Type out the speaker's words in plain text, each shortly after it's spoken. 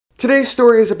Today's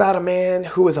story is about a man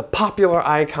who is a popular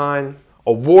icon,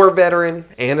 a war veteran,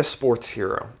 and a sports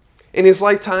hero. In his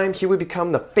lifetime, he would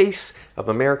become the face of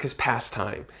America's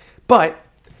pastime. But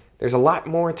there's a lot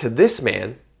more to this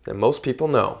man than most people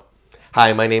know.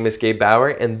 Hi, my name is Gabe Bauer,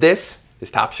 and this is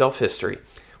Top Shelf History,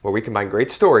 where we combine great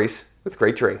stories with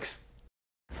great drinks.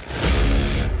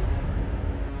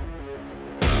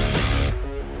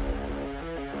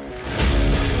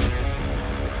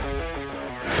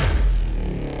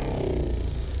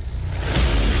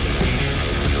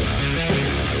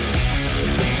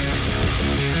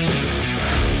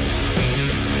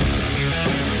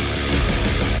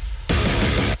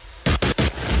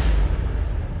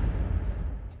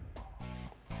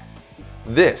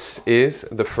 This is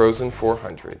the Frozen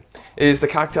 400. It is the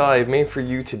cocktail I have made for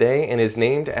you today and is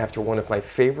named after one of my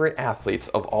favorite athletes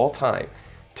of all time,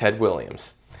 Ted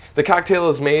Williams. The cocktail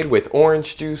is made with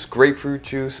orange juice, grapefruit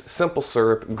juice, simple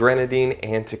syrup, grenadine,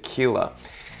 and tequila.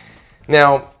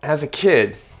 Now, as a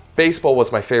kid, baseball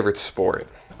was my favorite sport.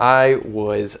 I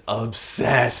was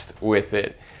obsessed with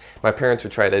it. My parents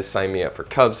would try to sign me up for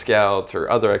Cub Scouts or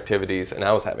other activities, and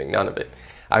I was having none of it.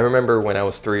 I remember when I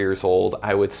was 3 years old,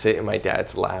 I would sit in my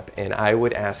dad's lap and I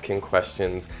would ask him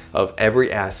questions of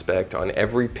every aspect on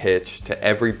every pitch to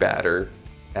every batter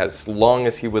as long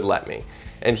as he would let me.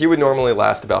 And he would normally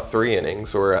last about 3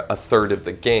 innings or a third of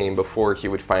the game before he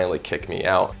would finally kick me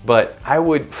out. But I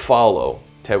would follow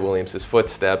Ted Williams'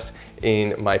 footsteps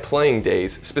in my playing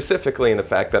days, specifically in the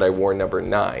fact that I wore number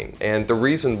 9. And the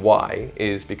reason why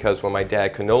is because when my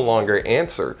dad could no longer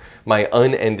answer my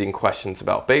unending questions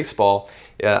about baseball,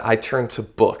 I turned to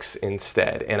books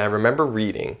instead. And I remember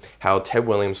reading how Ted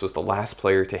Williams was the last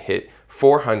player to hit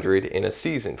 400 in a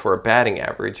season for a batting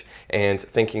average, and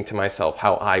thinking to myself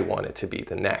how I wanted to be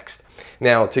the next.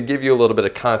 Now, to give you a little bit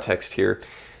of context here,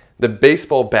 the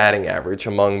baseball batting average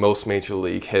among most major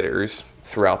league hitters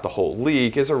throughout the whole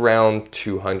league is around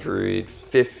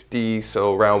 250,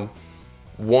 so around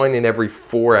 1 in every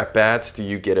 4 at-bats do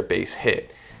you get a base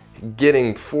hit.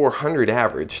 Getting 400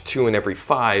 average, 2 in every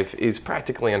 5, is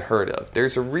practically unheard of.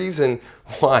 There's a reason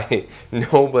why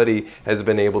nobody has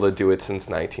been able to do it since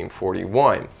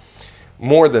 1941.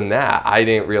 More than that, I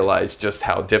didn't realize just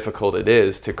how difficult it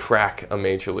is to crack a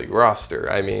major league roster.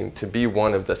 I mean, to be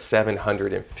one of the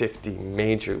 750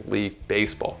 major league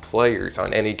baseball players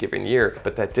on any given year,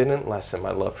 but that didn't lessen my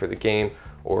love for the game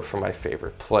or for my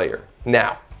favorite player.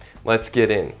 Now, let's get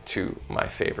into my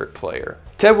favorite player.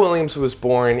 Ted Williams was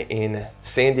born in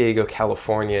San Diego,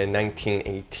 California in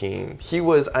 1918. He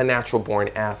was a natural-born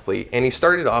athlete, and he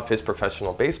started off his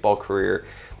professional baseball career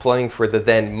playing for the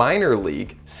then minor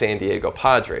league San Diego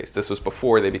Padres. This was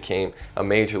before they became a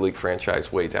major league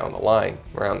franchise way down the line,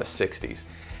 around the 60s.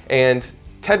 And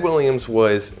Ted Williams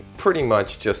was pretty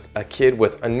much just a kid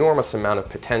with enormous amount of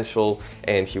potential,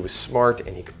 and he was smart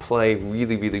and he could play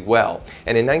really, really well.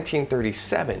 And in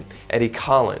 1937, Eddie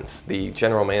Collins, the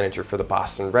general manager for the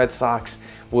Boston Red Sox,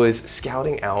 was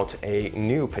scouting out a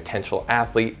new potential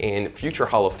athlete in future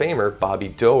Hall of Famer Bobby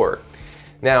Doerr.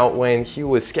 Now, when he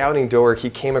was scouting Doerr,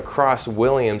 he came across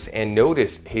Williams and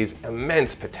noticed his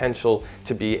immense potential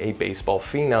to be a baseball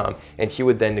phenom, and he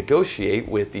would then negotiate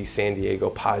with the San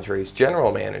Diego Padres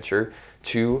general manager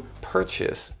to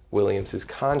purchase Williams'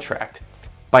 contract.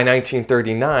 By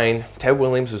 1939, Ted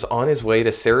Williams was on his way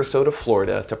to Sarasota,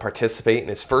 Florida to participate in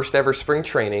his first ever spring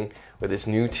training with his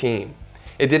new team.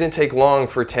 It didn't take long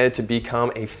for Ted to become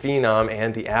a phenom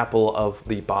and the apple of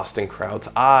the Boston crowd's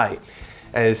eye,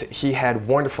 as he had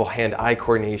wonderful hand-eye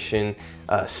coordination,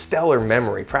 stellar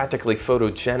memory, practically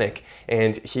photogenic,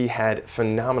 and he had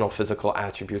phenomenal physical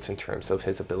attributes in terms of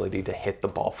his ability to hit the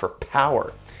ball for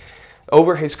power.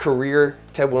 Over his career,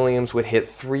 Ted Williams would hit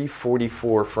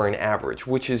 .344 for an average,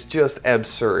 which is just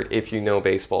absurd if you know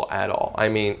baseball at all. I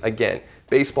mean, again,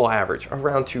 baseball average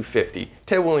around 250.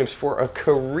 Ted Williams for a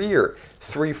career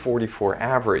 .344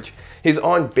 average. His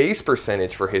on-base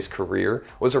percentage for his career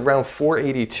was around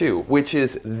 .482, which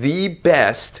is the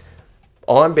best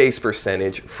on-base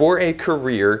percentage for a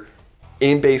career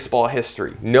in baseball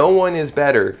history. No one is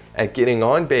better at getting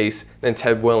on base than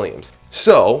Ted Williams.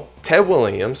 So, Ted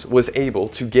Williams was able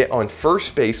to get on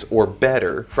first base or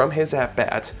better from his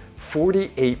at-bats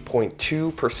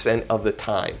 48.2% of the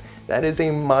time. That is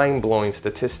a mind-blowing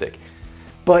statistic.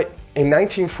 But in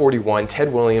 1941,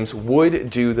 Ted Williams would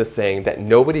do the thing that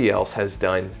nobody else has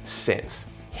done since: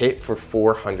 hit for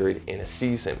 400 in a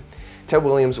season. Ted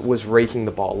Williams was raking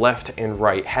the ball left and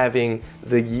right, having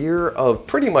the year of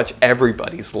pretty much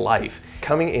everybody's life.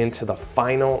 Coming into the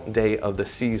final day of the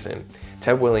season,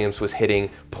 Ted Williams was hitting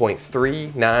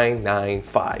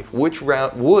 .3995, which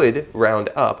would round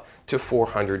up to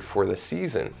 400 for the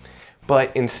season.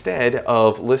 But instead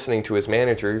of listening to his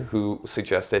manager, who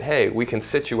suggested, hey, we can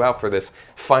sit you out for this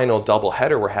final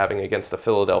doubleheader we're having against the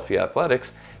Philadelphia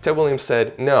Athletics, Ted Williams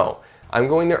said, no, I'm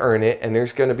going to earn it, and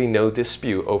there's going to be no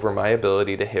dispute over my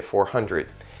ability to hit 400.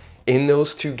 In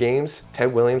those 2 games,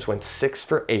 Ted Williams went 6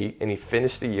 for 8, and he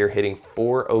finished the year hitting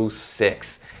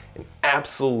 406. An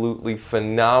absolutely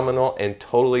phenomenal and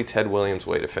totally Ted Williams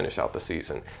way to finish out the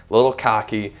season. A little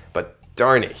cocky, but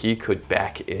darn it, he could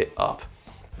back it up.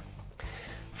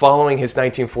 Following his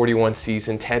 1941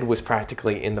 season, Ted was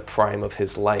practically in the prime of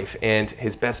his life, and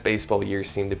his best baseball years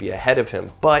seemed to be ahead of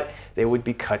him, but they would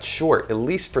be cut short, at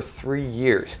least for 3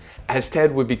 years, as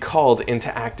Ted would be called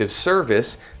into active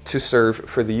service to serve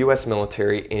for the U.S.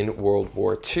 military in World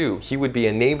War II. He would be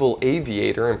a naval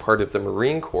aviator and part of the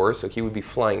Marine Corps, so he would be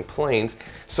flying planes.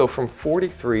 So from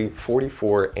 43,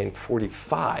 44, and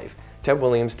 45, Ted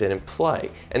Williams didn't play,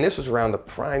 and this was around the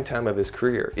prime time of his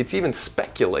career. It's even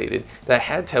speculated that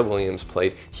had Ted Williams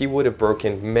played, he would have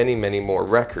broken many, many more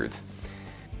records.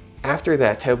 After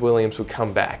that, Ted Williams would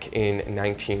come back in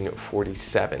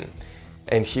 1947,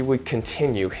 and he would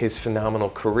continue his phenomenal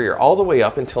career all the way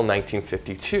up until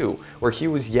 1952, where he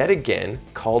was yet again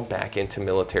called back into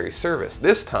military service.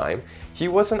 This time, he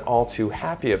wasn't all too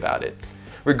happy about it.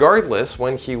 Regardless,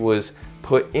 when he was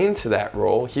put into that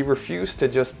role, he refused to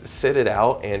just sit it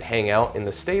out and hang out in the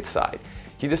stateside.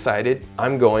 He decided,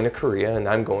 I'm going to Korea and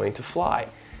I'm going to fly.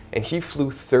 And he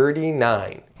flew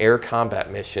 39 air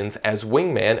combat missions as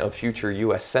wingman of future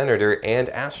US Senator and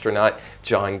astronaut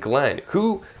John Glenn,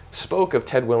 who spoke of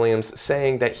Ted Williams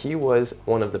saying that he was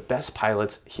one of the best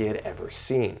pilots he had ever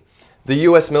seen. The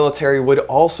US military would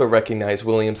also recognize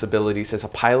Williams' abilities as a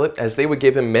pilot, as they would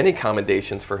give him many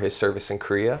commendations for his service in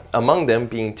Korea, among them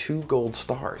being 2 gold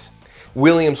stars.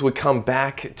 Williams would come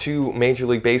back to Major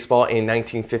League Baseball in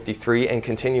 1953 and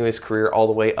continue his career all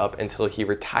the way up until he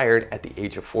retired at the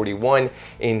age of 41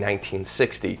 in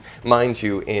 1960. Mind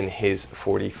you, in his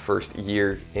 41st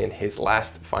year, in his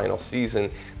last final season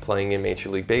playing in Major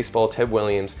League Baseball, Ted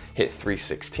Williams hit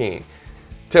 .316.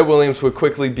 Ted Williams would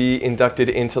quickly be inducted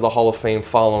into the Hall of Fame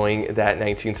following that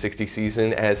 1960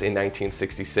 season, as in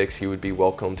 1966 he would be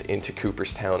welcomed into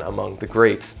Cooperstown among the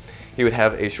greats. He would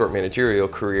have a short managerial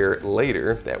career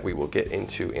later that we will get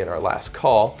into in our last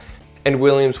call, and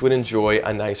Williams would enjoy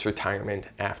a nice retirement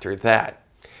after that.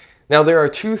 Now, there are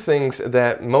 2 things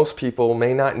that most people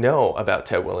may not know about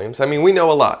Ted Williams. I mean, we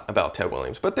know a lot about Ted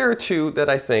Williams, but there are 2 that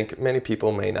I think many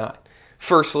people may not.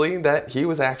 Firstly, that he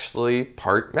was actually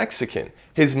part Mexican.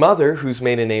 His mother, whose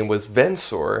maiden name was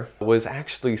Vensor, was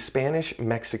actually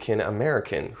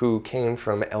Spanish-Mexican-American who came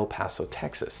from El Paso,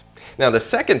 Texas. Now, the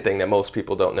second thing that most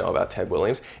people don't know about Ted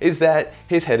Williams is that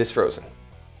his head is frozen.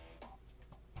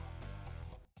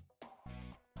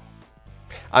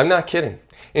 I'm not kidding.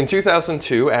 In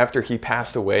 2002, after he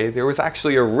passed away, there was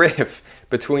actually a rift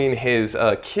between his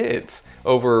kids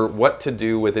over what to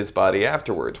do with his body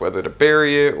afterwards, whether to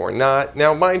bury it or not.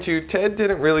 Now, mind you, Ted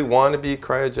didn't really want to be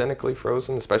cryogenically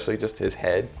frozen, especially just his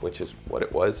head, which is what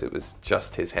it was. It was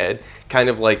just his head, kind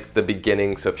of like the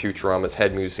beginnings of Futurama's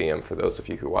Head Museum, for those of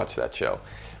you who watch that show.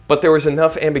 But there was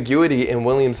enough ambiguity in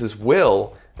Williams's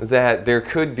will that there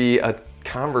could be a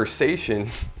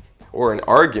conversation or an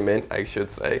argument, I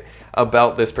should say,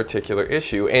 about this particular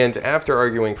issue. And after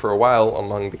arguing for a while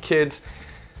among the kids,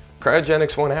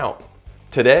 cryogenics won out.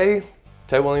 Today,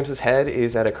 Ted Williams' head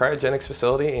is at a cryogenics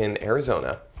facility in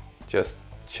Arizona, just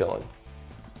chilling.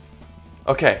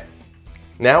 Okay,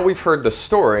 now we've heard the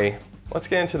story, let's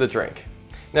get into the drink.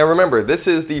 Now remember, this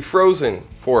is the frozen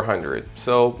 400,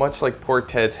 so much like poor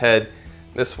Ted's head,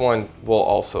 this one will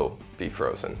also be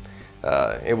frozen.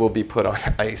 It will be put on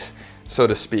ice, so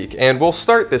to speak. And we'll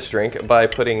start this drink by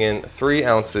putting in 3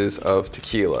 ounces of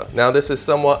tequila. Now this is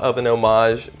somewhat of an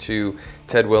homage to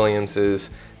Ted Williams's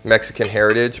Mexican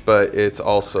heritage, but it's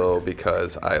also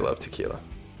because I love tequila,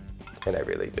 and I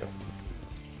really do.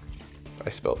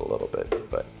 I spilled a little bit,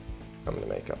 but I'm gonna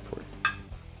make up for it.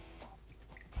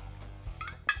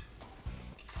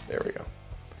 There we go.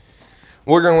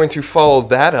 We're going to follow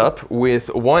that up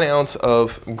with 1 ounce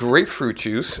of grapefruit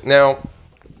juice. Now,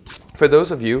 for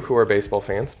those of you who are baseball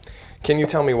fans, can you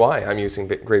tell me why I'm using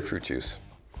grapefruit juice?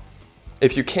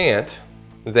 If you can't,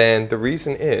 then the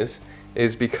reason is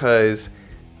because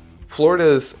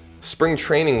Florida's spring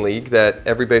training league that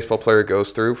every baseball player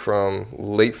goes through from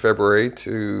late February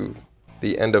to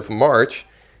the end of March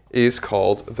is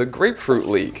called the Grapefruit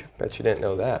League. Bet you didn't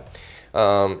know that.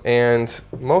 And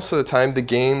most of the time the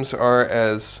games are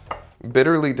as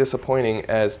bitterly disappointing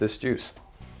as this juice.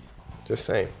 Just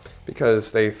saying. Because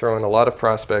they throw in a lot of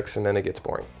prospects and then it gets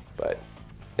boring. But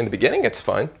In the beginning, it's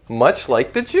fun, much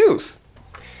like the juice.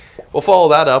 We'll follow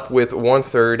that up with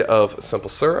 1/3 of simple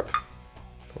syrup,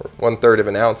 or 1/3 of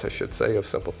an ounce, I should say, of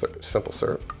simple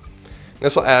syrup.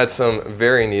 This will add some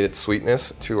very needed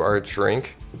sweetness to our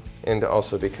drink, and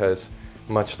also because,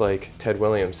 much like Ted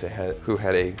Williams, who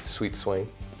had a sweet swing.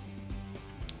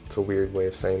 It's a weird way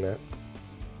of saying that.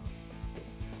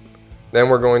 Then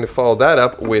we're going to follow that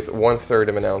up with 1/3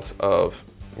 of an ounce of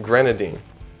grenadine.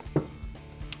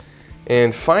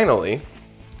 And finally,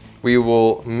 we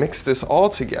will mix this all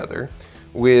together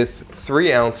with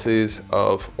 3 ounces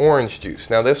of orange juice.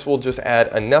 Now this will just add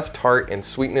enough tart and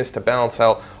sweetness to balance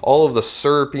out all of the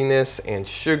syrupiness and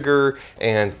sugar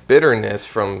and bitterness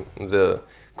from the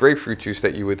grapefruit juice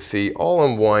that you would see all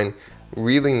in one,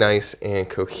 really nice and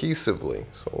cohesively.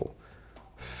 So we'll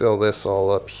fill this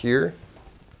all up here,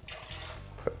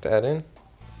 put that in.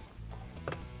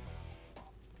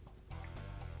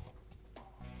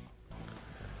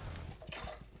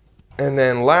 And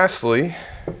then lastly,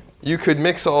 you could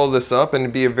mix all of this up and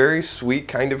it'd be a very sweet,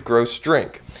 kind of gross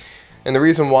drink. And the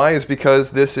reason why is because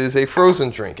this is a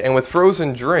frozen drink. And with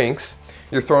frozen drinks,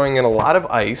 you're throwing in a lot of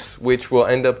ice, which will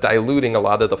end up diluting a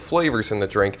lot of the flavors in the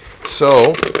drink.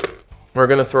 So we're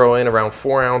gonna throw in around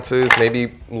 4 ounces,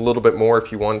 maybe a little bit more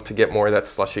if you want to get more of that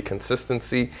slushy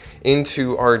consistency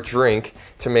into our drink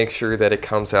to make sure that it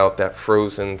comes out that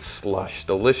frozen slush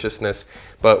deliciousness.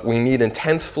 But we need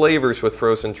intense flavors with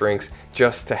frozen drinks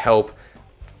just to help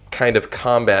kind of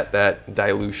combat that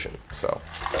dilution. So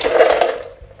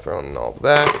throwing in all of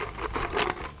that.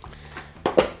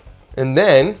 And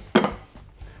then,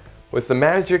 with the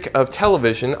magic of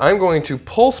television, I'm going to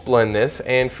pulse blend this,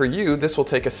 and for you, this will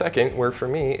take a second, where for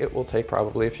me, it will take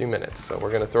probably a few minutes. So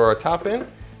we're gonna throw our top in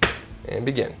and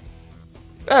begin.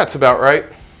 That's about right.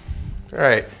 All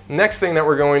right, next thing that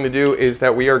we're going to do is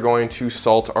that we are going to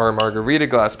salt our margarita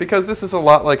glass, because this is a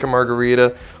lot like a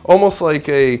margarita, almost like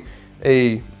a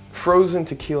frozen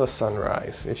tequila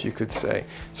sunrise, if you could say.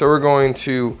 So we're going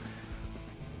to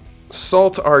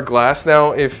salt our glass.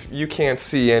 Now, if you can't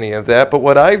see any of that, but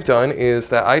what I've done is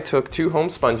that I took 2 home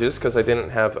sponges because I didn't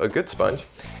have a good sponge,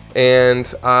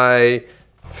 and I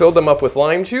filled them up with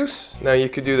lime juice. Now you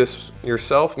could do this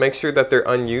yourself. Make sure that they're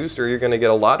unused or you're gonna get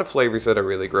a lot of flavors that are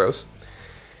really gross.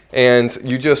 And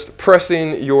you just press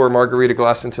in your margarita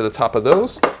glass into the top of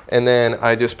those, and then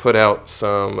I just put out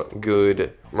some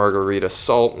good margarita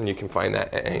salt, and you can find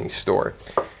that at any store.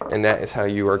 And that is how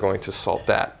you are going to salt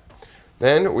that.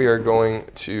 Then we are going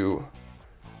to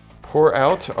pour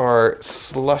out our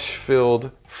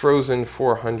slush-filled frozen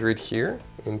 400 here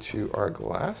into our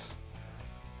glass.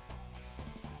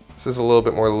 This is a little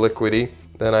bit more liquidy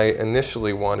than I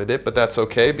initially wanted it, but that's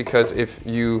okay, because if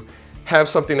you have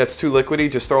something that's too liquidy,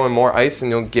 just throw in more ice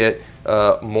and you'll get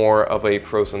more of a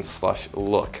frozen slush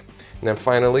look. And then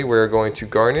finally, we're going to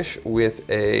garnish with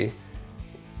a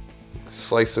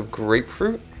slice of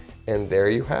grapefruit, and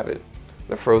there you have it,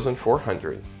 the frozen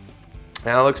 400.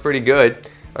 Now it looks pretty good.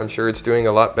 I'm sure it's doing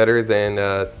a lot better than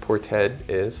poor Ted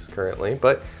is currently,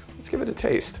 but let's give it a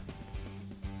taste.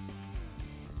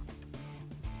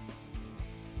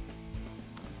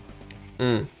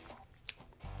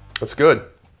 That's good.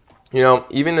 You know,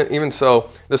 even so,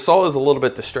 the salt is a little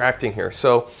bit distracting here.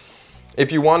 So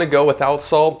if you want to go without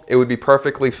salt, it would be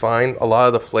perfectly fine. A lot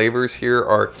of the flavors here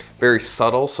are very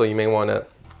subtle, so you may want to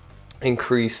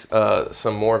increase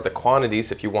some more of the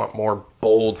quantities if you want more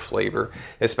bold flavor,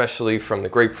 especially from the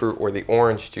grapefruit or the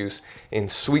orange juice in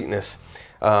sweetness.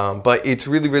 But it's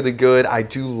really, really good. I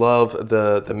do love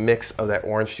the mix of that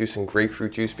orange juice and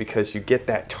grapefruit juice, because you get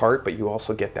that tart, but you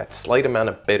also get that slight amount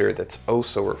of bitter that's oh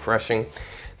so refreshing.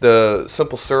 The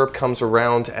simple syrup comes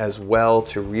around as well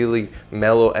to really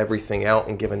mellow everything out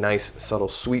and give a nice subtle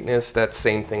sweetness. That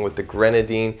same thing with the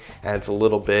grenadine, adds a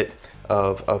little bit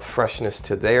of freshness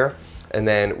to there. And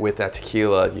then with that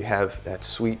tequila, you have that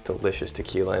sweet, delicious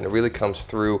tequila, and it really comes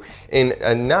through in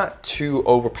a not too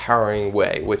overpowering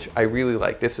way, which I really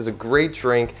like. This is a great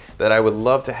drink that I would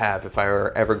love to have if I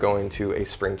were ever going to a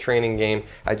spring training game.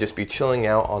 I'd just be chilling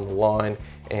out on the lawn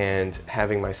and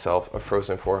having myself a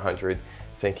frozen 400,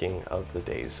 thinking of the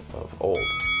days of old.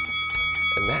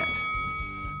 And that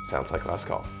sounds like last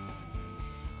call.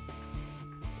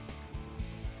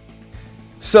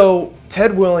 So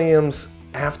Ted Williams,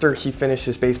 after he finished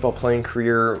his baseball playing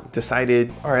career,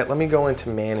 decided, all right, let me go into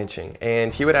managing.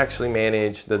 And he would actually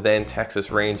manage the then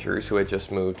Texas Rangers, who had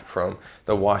just moved from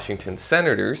the Washington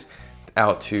Senators,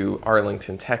 out to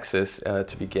Arlington, Texas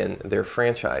to begin their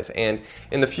franchise. And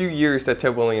in the few years that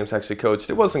Ted Williams actually coached,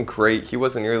 it wasn't great. He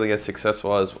wasn't nearly as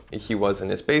successful as he was in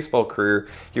his baseball career.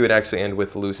 He would actually end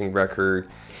with a losing record.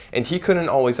 And he couldn't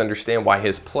always understand why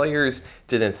his players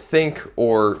didn't think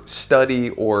or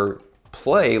study or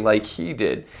play like he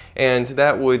did. And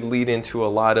that would lead into a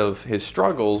lot of his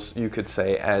struggles, you could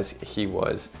say, as he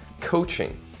was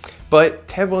coaching. But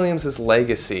Ted Williams'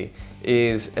 legacy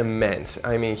is immense.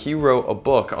 I mean, he wrote a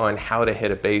book on how to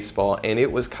hit a baseball, and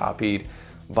it was copied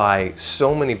by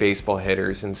so many baseball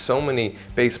hitters and so many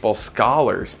baseball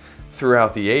scholars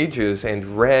throughout the ages, and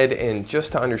read, and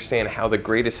just to understand how the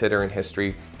greatest hitter in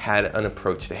history had an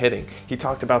approach to hitting. He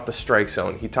talked about the strike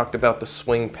zone. He talked about the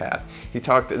swing path. He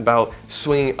talked about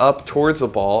swinging up towards a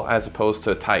ball as opposed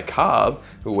to Ty Cobb,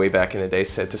 who way back in the day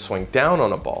said to swing down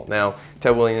on a ball. Now,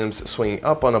 Ted Williams swinging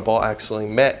up on a ball actually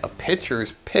met a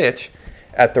pitcher's pitch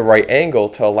at the right angle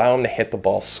to allow him to hit the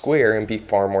ball square and be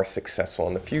far more successful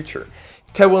in the future.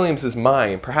 Ted Williams'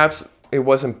 mind, perhaps it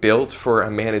wasn't built for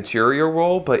a managerial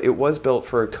role, but it was built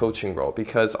for a coaching role,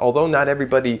 because although not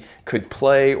everybody could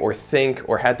play or think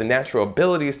or had the natural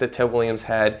abilities that Ted Williams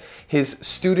had, his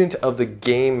student of the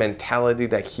game mentality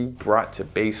that he brought to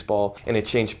baseball, and it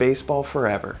changed baseball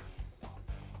forever.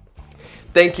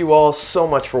 Thank you all so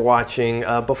much for watching.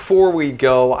 Before we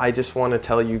go, I just want to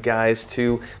tell you guys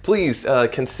to please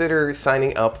consider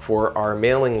signing up for our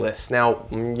mailing list. Now,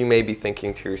 you may be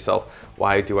thinking to yourself,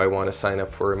 why do I want to sign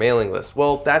up for a mailing list?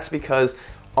 Well, that's because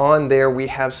on there we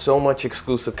have so much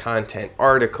exclusive content,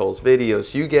 articles,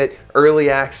 videos. You get early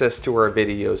access to our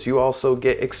videos. You also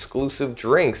get exclusive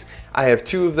drinks. I have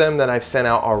 2 of them that I've sent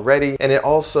out already, and it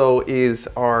also is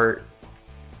our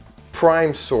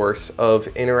prime source of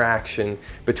interaction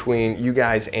between you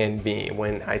guys and me.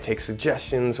 When I take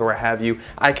suggestions or have you,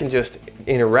 I can just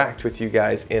interact with you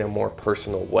guys in a more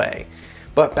personal way.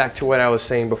 But back to what I was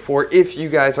saying before, if you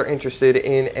guys are interested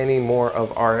in any more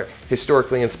of our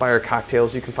historically inspired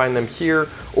cocktails, you can find them here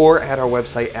or at our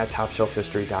website at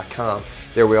topshelfhistory.com.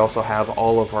 There we also have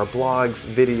all of our blogs,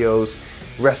 videos,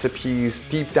 recipes,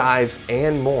 deep dives,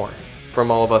 and more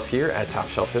from all of us here at Top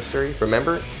Shelf History.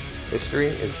 Remember, history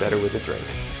is better with a drink.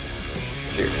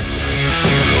 Cheers.